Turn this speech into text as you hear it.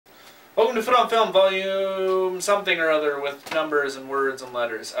Welcome to Film Film Volume something or other with numbers and words and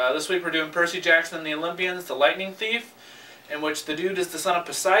letters. This week we're doing Percy Jackson and the Olympians, the Lightning Thief, in which the dude is the son of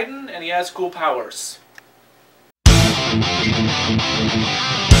Poseidon and he has cool powers.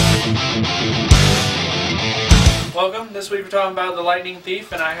 Welcome. This week we're talking about the Lightning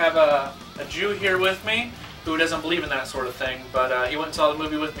Thief, and I have a Jew here with me who doesn't believe in that sort of thing, but he went and saw the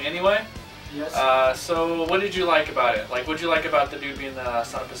movie with me anyway. Yes. So what did you like about it? Like, what did you like about the dude being the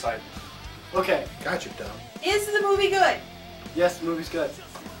son of Poseidon? Okay. Got you, dumb. Is the movie good? Yes, the movie's good.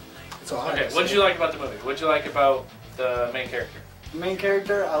 That's all I Okay, have to what did say. you like about the movie? What did you like about the main character? The main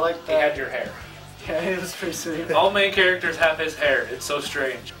character, I like He that. had your hair. Yeah, it was pretty sweet. All main characters have his hair. It's so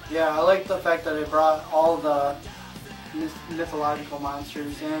strange. Yeah, I like the fact that they brought all the mythological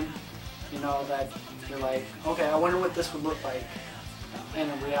monsters in. You know, that you're like, okay, I wonder what this would look like in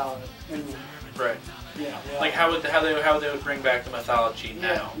a reality. Right. Yeah. Like how they would bring back the mythology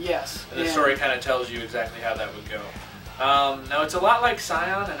now. Yeah, yes. The story kind of tells you exactly how that would go. Now it's a lot like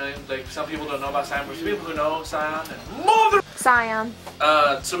Scion, and like some people don't know about Scion, but for people who know Scion, and Scion.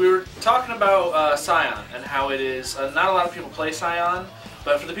 So we were talking about Scion and how it is. Not a lot of people play Scion,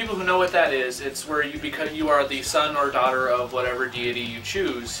 but for the people who know what that is, it's where you are the son or daughter of whatever deity you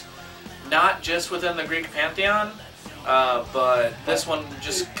choose, not just within the Greek pantheon. But this one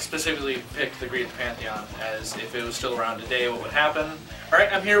just specifically picked the Greek pantheon as if it was still around today, what would happen.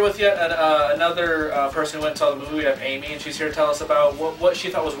 Alright, I'm here with yet another person who went and saw the movie. We have Amy, and she's here to tell us about what she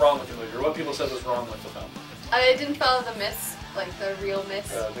thought was wrong with the movie, or what people said was wrong with the film. I didn't follow the myths, like the real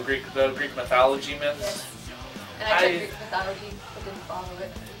myths. The Greek mythology myths. Yes. And I tried Greek mythology, but didn't follow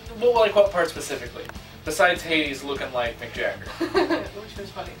it. Well, like what part specifically? Besides Hades looking like Mick Jagger. Which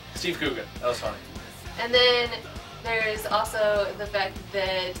was funny. Steve Coogan, that was funny. And then there's also the fact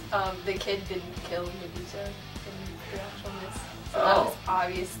that the kid didn't kill Medusa in the actual myths. So that was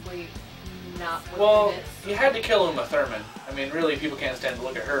obviously not what the myths. You had to kill Uma Thurman. I mean, really, people can't stand to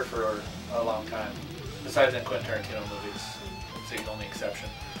look at her for a long time. Besides in Quentin Tarantino movies. It's the only exception.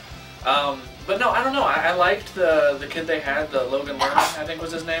 But no, I don't know. I liked the kid they had, the Logan Lerman, I think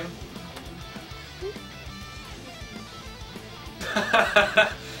was his name.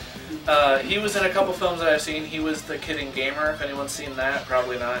 He was in a couple films that I've seen. He was the kid in Gamer. If anyone's seen that,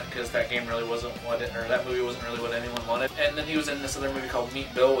 probably not, because that game really wasn't that movie wasn't really what anyone wanted. And then he was in this other movie called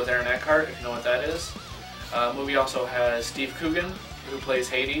Meet Bill with Aaron Eckhart, if you know what that is. The movie also has Steve Coogan, who plays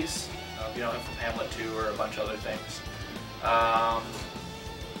Hades. You know him from Hamlet 2 or a bunch of other things.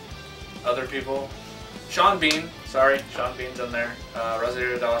 Other people. Sean Bean, Sean Bean's in there.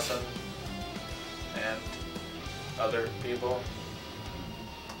 Rosario Dawson, and other people.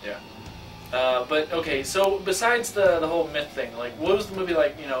 Yeah. But okay, so besides the whole myth thing, like, what was the movie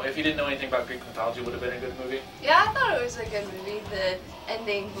like? You know, if you didn't know anything about Greek mythology, would have been a good movie. Yeah, I thought it was a good movie. The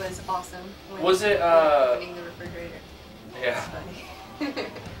ending was awesome. Was it? Opening the refrigerator. Yeah. Funny.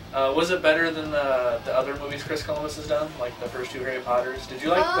 Was it better than the other movies Chris Columbus has done, like the first two Harry Potters? Did you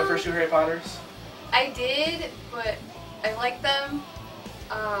like the first two Harry Potters? I did, but I liked them.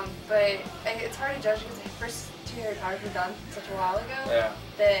 But it's hard to judge because the first two Harry Potters were done such a while ago. Yeah.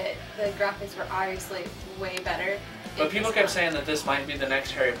 The graphics were obviously way better. But people kept saying that this might be the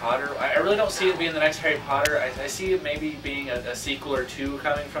next Harry Potter. I really don't see it being the next Harry Potter. I see it maybe being a sequel or two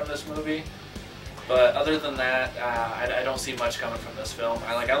coming from this movie. But other than that, I don't see much coming from this film.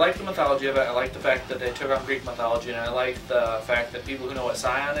 I like the mythology of it. I like the fact that they took on Greek mythology, and I like the fact that people who know what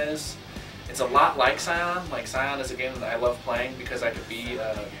Scion is, it's a lot like Scion. Like, Scion is a game that I love playing because I could be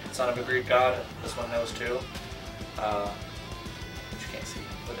son of a Greek god. This one knows too. Which you can't see,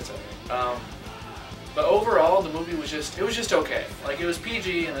 but it's okay. But overall, the movie was just okay. Like, it was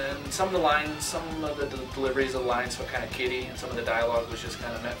PG, and then some of the deliveries of the lines felt kind of kiddie, and some of the dialogue was just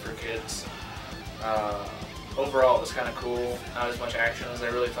kind of meant for kids. Overall, it was kind of cool. Not as much action as I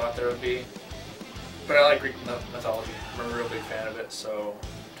really thought there would be. But I like Greek mythology. I'm a real big fan of it, so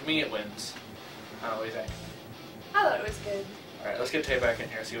to me it wins. I don't know, what do you think? I thought it was good. Alright, let's get Tate back in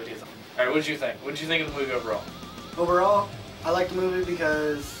here and see what he thinks. Alright, what did you think? What did you think of the movie overall? Overall, I like the movie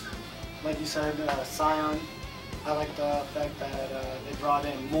because, like you said, Scion. I like the fact that they brought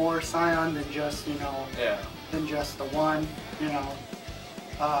in more Scion than just, than just the one,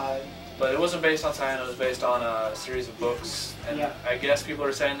 But it wasn't based on Scion, it was based on a series of books. And yeah. I guess people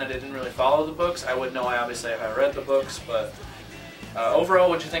are saying that it didn't really follow the books. I wouldn't know, I obviously haven't read the books, but overall,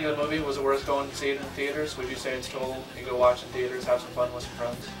 what did you think of the movie? Was it worth going to see it in theaters? Would you say it's total, you go watch in theaters, have some fun with some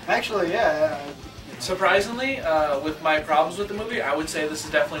friends? Actually, yeah. Surprisingly, with my problems with the movie, I would say this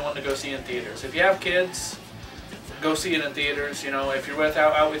is definitely one to go see in theaters. If you have kids, go see it in theaters. You know, if you're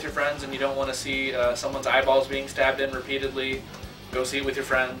out with your friends and you don't want to see someone's eyeballs being stabbed in repeatedly, Go see it with your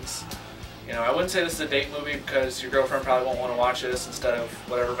friends. You know, I wouldn't say this is a date movie because your girlfriend probably won't want to watch this instead of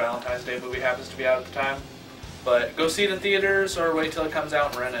whatever Valentine's Day movie happens to be out at the time. But go see it in theaters or wait till it comes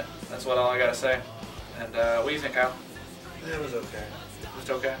out and rent it. That's all I gotta say. And what do you think, Kyle? It was okay. Just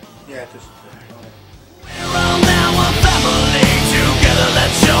okay? Yeah, just okay. We're all now a family together.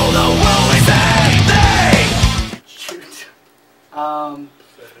 Let's show the world we say. Shoot.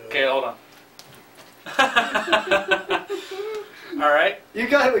 Okay, hold on. All right. You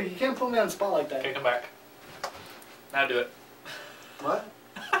can't put me on the spot like that. Okay, come back. Now do it. What?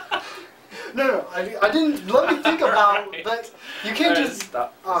 No, I didn't. Let me think about Right. that. You can't just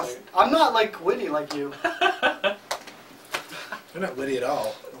stop. I'm not like witty like you. You're not witty at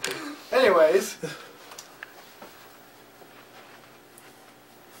all. Anyways.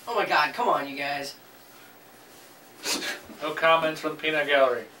 Oh my god, come on, you guys. No comments from the peanut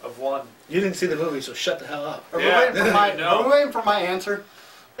gallery of one. You didn't see the movie, so shut the hell up. Are we Yeah, waiting for my? no. Are we waiting for my answer?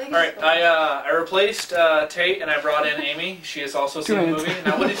 All right, I replaced Tate and I brought in Amy. She has also seen the movie.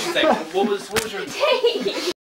 Now, what did you think? What was your? Tate!